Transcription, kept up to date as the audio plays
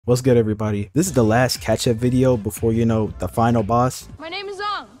What's good, everybody? This is the last catch-up video before, the final boss. My name is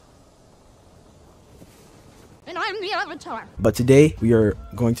Zong, and I'm the Avatar. But today, we are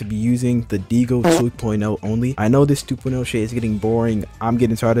going to be using the deagle 2.0 only. I know this 2.0 shit is getting boring. I'm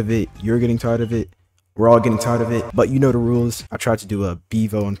getting tired of it. You're getting tired of it. We're all getting tired of it, but you know the rules. I tried to do a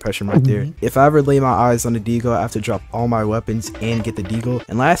Bevo impression right there. If I ever lay my eyes on the deagle, I have to drop all my weapons and get the deagle.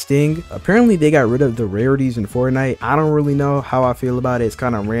 And last thing, apparently they got rid of the rarities in Fortnite. I don't really know how I feel about it. It's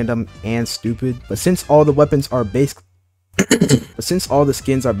kind of random and stupid. But since all the weapons are basically since all the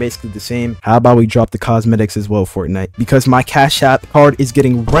skins are basically the same, how about we drop the cosmetics as well, Fortnite? Because my Cash App card is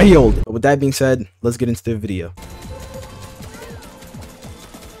getting railed. But with that being said, let's get into the video.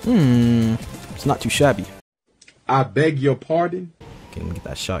 It's not too shabby. I beg your pardon? Okay, let me get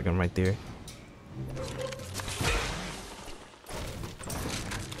that shotgun right there.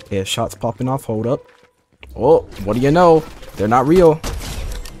 Okay, shots popping off. Hold up. Oh, what do you know? They're not real.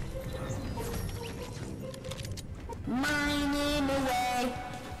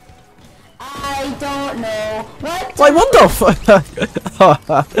 I don't know what. Like, what the fuck?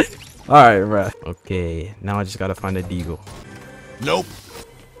 Alright, bruh. Okay, now I just gotta find a deagle. Nope.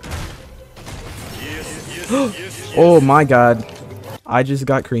 Oh my god. I just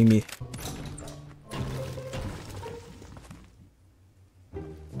got creamy.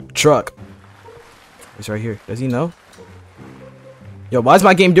 Truck. He's right here. Does he know? Yo, why is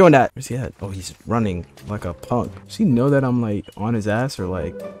my game doing that? Where's he at? Oh, he's running like a punk. Does he know that I'm like on his ass or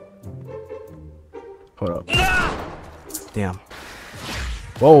like... Hold up. Damn.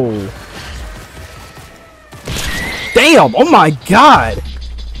 Whoa. Damn! Oh my god!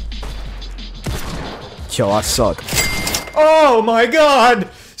 Yo, I suck. Oh my god!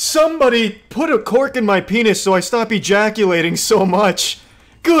 Somebody put a cork in my penis so I stop ejaculating so much.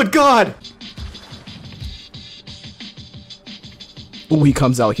 Good god! Oh, he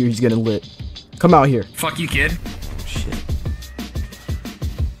comes out here. He's getting lit. Come out here. Fuck you, kid. Shit.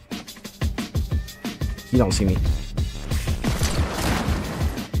 You don't see me.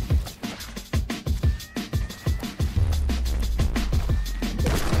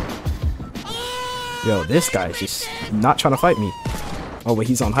 Yo, this guy's just not trying to fight me. Oh, wait,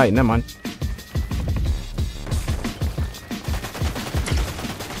 he's on height. Never mind.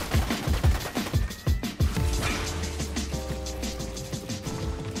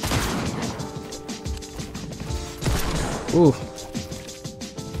 Ooh.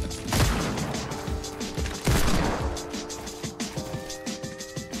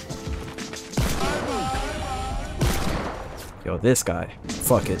 Yo, this guy.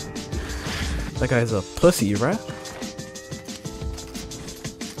 Fuck it. That guy's a pussy, right?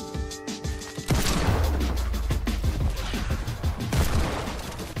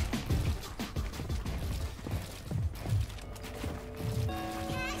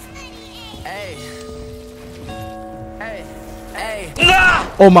 Hey. Hey. Hey.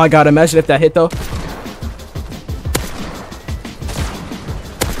 Oh my god, imagine if that hit though.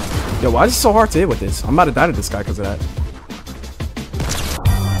 Yo, why is it so hard to hit with this? I'm about to die to this guy because of that.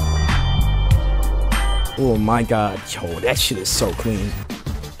 Oh my god. Yo, that shit is so clean.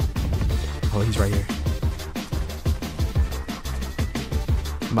 Oh, he's right here.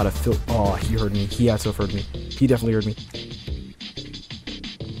 I'm about to feel... Oh, he heard me. He had to have heard me. He definitely heard me.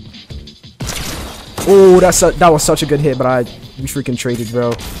 Oh, that was such a good hit, but we freaking traded,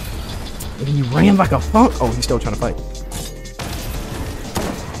 bro. And he ran like a punk. Oh, he's still trying to fight.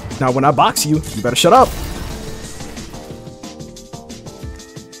 Now, when I box you, you better shut up.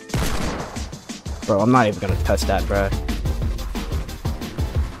 Bro, I'm not even gonna touch that, bro.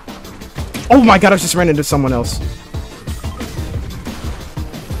 Oh my god, I just ran into someone else.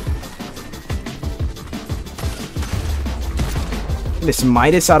 This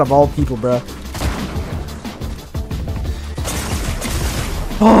Midas out of all people, bro.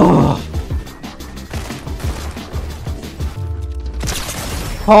 Oh.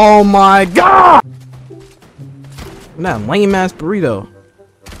 Oh my god! That lame ass burrito.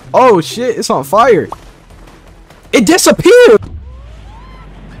 Oh shit, it's on fire. It disappeared!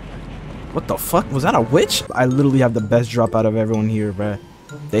 What the fuck? Was that a witch? I literally have the best drop out of everyone here, bruh.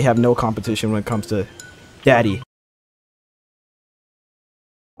 They have no competition when it comes to daddy.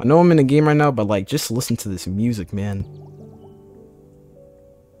 I know I'm in a game right now, but like, just listen to this music, man.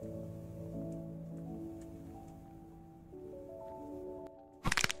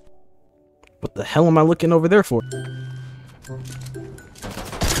 What the hell am I looking over there for?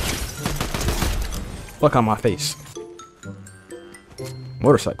 Fuck on my face.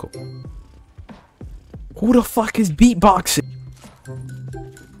 Motorcycle. Who the fuck is beatboxing?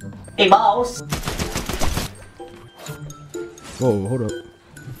 Hey, boss. Whoa, hold up.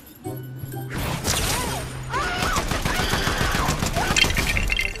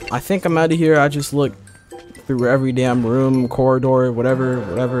 I think I'm out of here. I just looked through every damn room, corridor,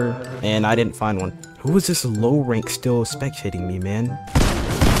 whatever, and I didn't find one. Who is this low rank still spectating me, man?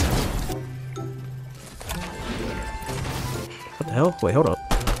 What the hell? Wait, hold up.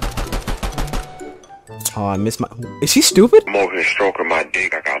 Oh, I missed my. Is he stupid? I'm over here stroking my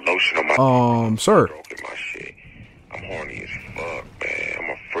dick. I got lotion on my. Sir. Stroking my shit. I'm horny as fuck, man. I'm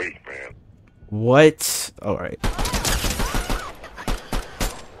a freak, man. What? Alright.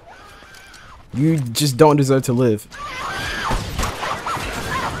 You just don't deserve to live.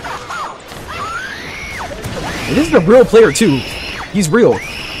 And this is a real player too. He's real.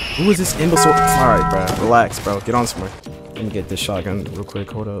 Who is this imbecile? Alright, bro. Relax, bro. Get on somewhere. Let me get this shotgun real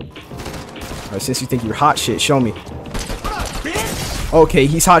quick. Hold up. Alright, since you think you're hot shit, show me. Okay,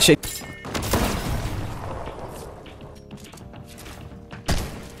 he's hot shit.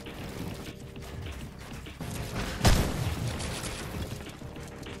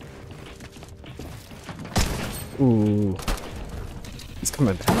 Ooh. He's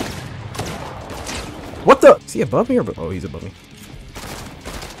coming back. What the? Is he above me or? Oh, he's above me.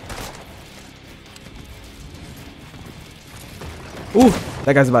 Ooh,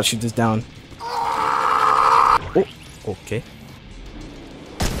 that guy's about to shoot this down. Oh, okay.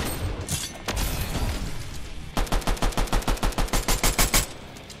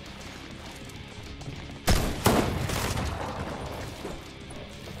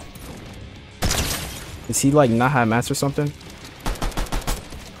 Is he like not have mats or something?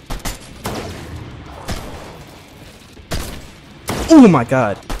 Oh my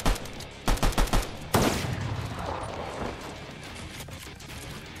god.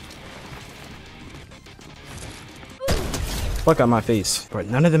 Fuck out my face. Bro,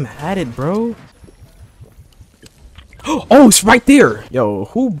 none of them had it, bro. Oh, it's right there. Yo,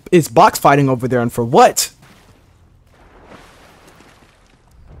 who is box fighting over there and for what?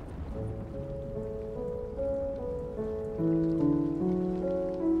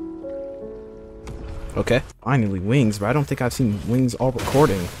 Okay. Finally, wings, but I don't think I've seen wings all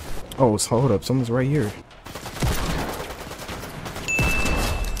recording. Oh, so hold up. Someone's right here.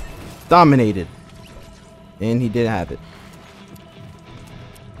 Dominated. And he didn't have it.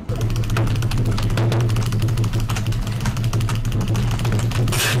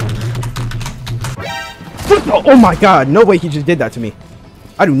 Oh my god, no way he just did that to me.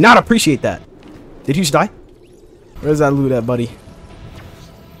 I do not appreciate that. Did you just die? Where's that loot at, buddy?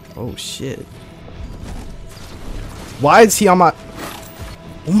 Oh shit. Why is he on my...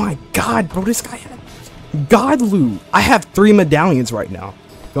 Oh my god, bro, this guy had god loot. I have 3 medallions right now.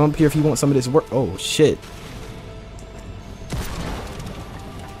 Go up here if you want some of this work. Oh shit.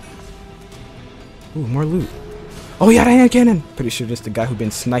 Ooh, more loot. Oh yeah, the hand cannon. Pretty sure this is the guy who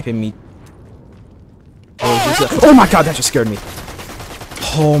been sniping me. Oh my god, that just scared me.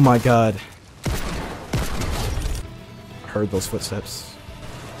 Oh my god. I heard those footsteps.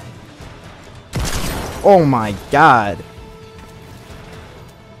 Oh my god.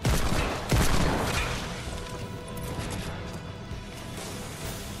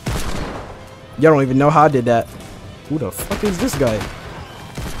 Y'all don't even know how I did that. Who the fuck is this guy?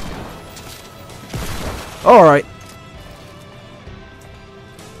 Alright.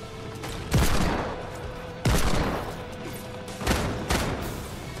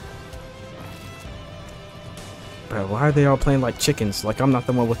 Bro, why are they all playing like chickens? Like I'm not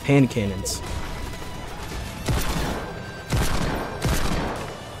the one with hand cannons.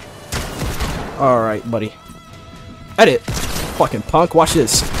 Alright, buddy. Edit! Fucking punk, watch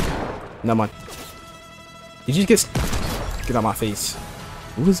this. Never mind. Did you just get out my face?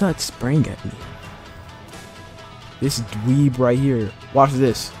 Who was that spraying at me? This dweeb right here. Watch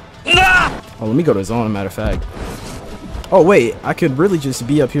this. Oh, let me go to zone, matter of fact. Oh, wait. I could really just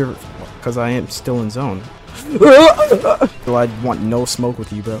be up here because I am still in zone. So I want no smoke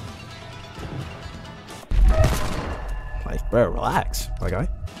with you, bro. Like, bro, relax. My guy.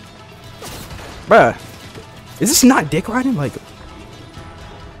 Bruh. Is this not dick riding? Like,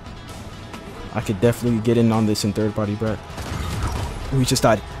 I could definitely get in on this in third party, bruh. Ooh, he just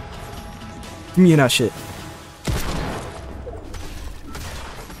died. Give me that shit.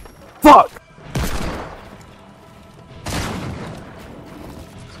 Fuck!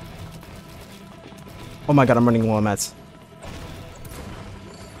 Oh my god, I'm running low on mats.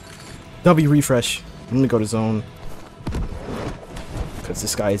 W refresh. I'm gonna go to zone. Because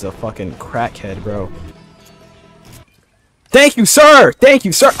this guy is a fucking crackhead, bro. Thank you, sir! Thank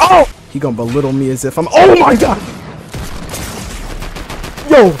you, sir! Oh! He gonna belittle me as if I'm... Oh my god!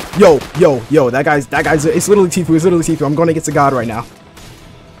 Yo! That guy's... It's literally Tifu. It's literally Tifu. I'm going against a god right now.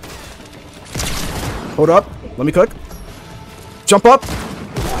 Hold up. Let me cook. Jump up.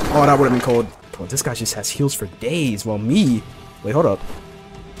 Oh, that would have been cold. Oh, this guy just has heals for days. While me... Wait, hold up.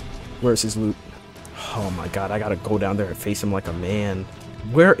 Where's his loot? Oh my god, I gotta go down there and face him like a man.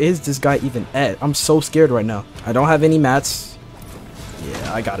 Where is this guy even at? I'm so scared right now. I don't have any mats.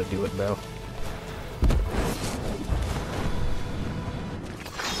 Yeah, I gotta do it, bro.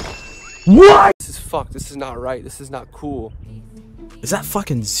 What? This is fucked. This is not right. This is not cool. Is that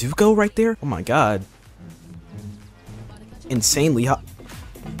fucking Zuko right there? Oh my god. Insanely hot.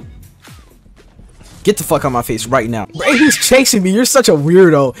 Get the fuck out of my face right now. Bro, he's chasing me. You're such a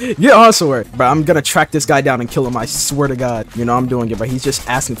weirdo. You're also weird. Bro, I'm gonna track this guy down and kill him. I swear to God. You know I'm doing it, but he's just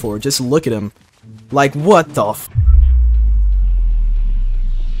asking for it. Just look at him. Like, what the f...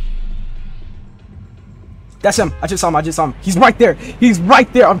 That's him. I just saw him. I just saw him. He's right there. He's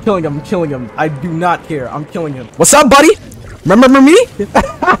right there. I'm killing him. I'm killing him. I do not care. I'm killing him. What's up, buddy? Remember me?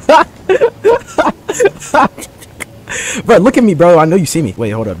 Bro, look at me, bro. I know you see me. Wait,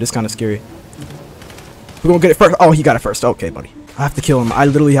 hold up. This is kind of scary. We're gonna get it first. Oh, he got it first. Okay, buddy. I have to kill him. I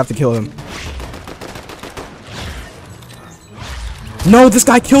literally have to kill him. No, this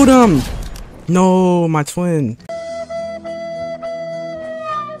guy killed him. No, my twin.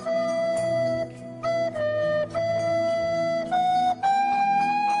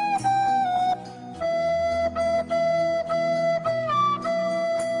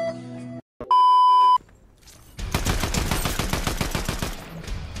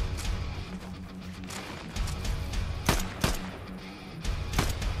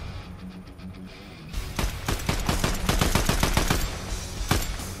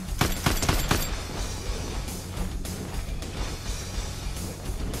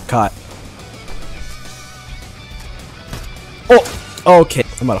 Caught. Oh, okay.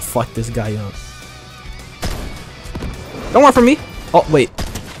 I'm about to fuck this guy up. Don't run from me. Oh, wait.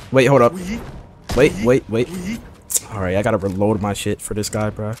 Wait, hold up. Wait. Alright, I gotta reload my shit for this guy,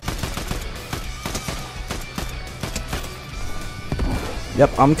 bro.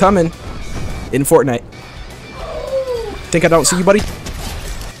 Yep, I'm coming. In Fortnite. Think I don't see you, buddy?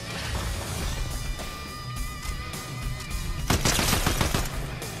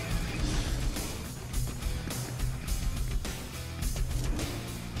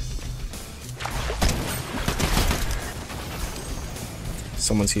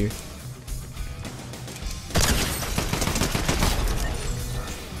 Someone's here.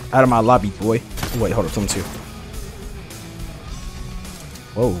 Out of my lobby, boy. Wait, hold up. Someone's here.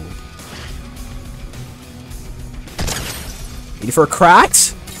 Whoa. 84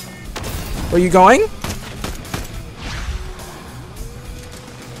 cracks? Where are you going?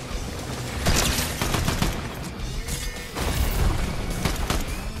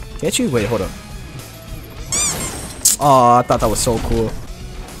 Can't you? Wait, hold up. Oh, I thought that was so cool.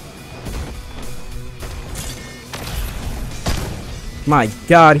 My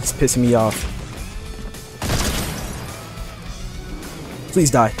god, he's pissing me off.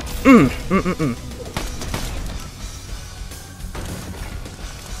 Please die.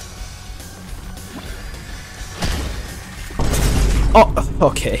 Oh,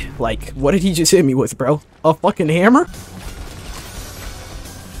 okay. Like, what did he just hit me with, bro? A fucking hammer?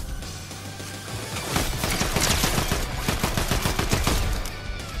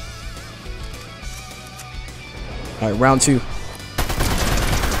 Alright, round 2.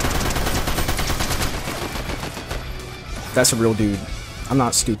 That's a real dude. I'm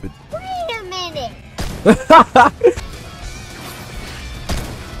not stupid. Wait a minute.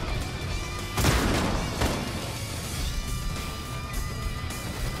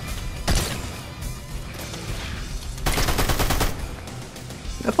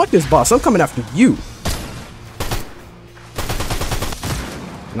 Now, fuck this boss. I'm coming after you.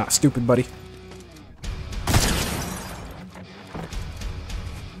 Not stupid, buddy.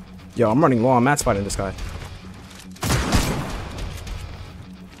 Yo, I'm running low on mats fighting this guy.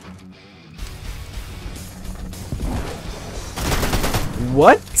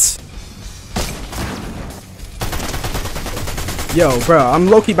 What? Yo, bro, I'm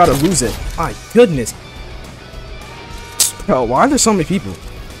low-key about to lose it. My goodness. Bro, why are there so many people?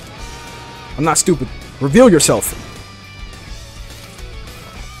 I'm not stupid. Reveal yourself.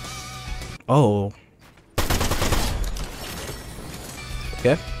 Oh.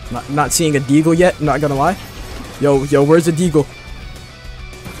 Okay. Not seeing a deagle yet, not gonna lie. Yo, where's the deagle?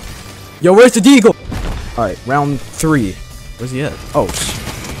 Yo, where's the deagle? Alright, round 3. Where's he at? Oh,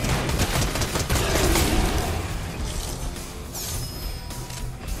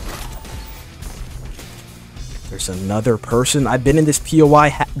 there's another person. I've been in this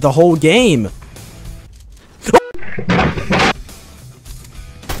POI the whole game.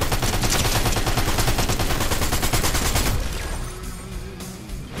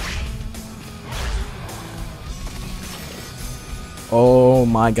 Oh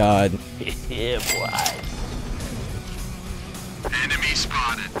my god. Yeah, boy. Enemy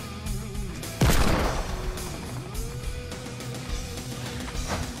spotted.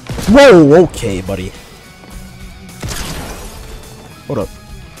 Whoa, okay, buddy. Hold up.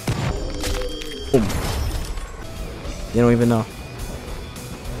 Boom. You don't even know.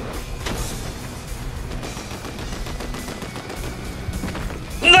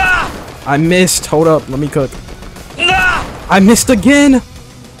 I missed. Hold up. Let me cook. I missed again.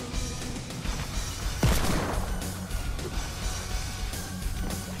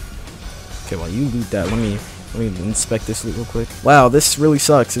 Okay, while you loot that, let me inspect this loot real quick. Wow, this really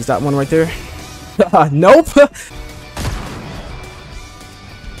sucks. Is that one right there? Nope.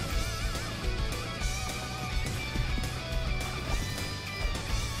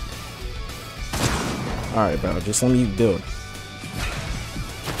 Alright, bro. Just let me do it.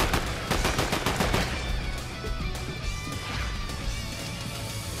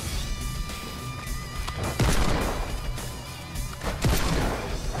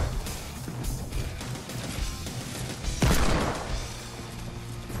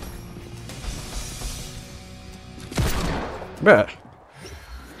 Bruh.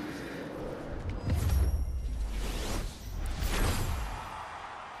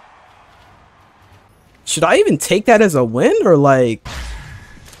 Should I even take that as a win or like...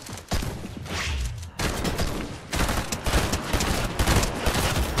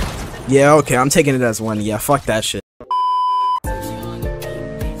 Yeah, okay, I'm taking it as one. Yeah, fuck that shit.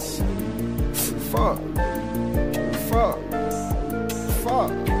 Fuck. Fuck.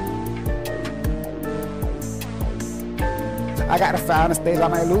 Fuck. I got the fire on the stage, I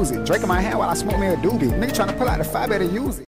might lose it. Drink in my hand while I smoke me a doobie. Nigga trying to pull out the fire, better use it.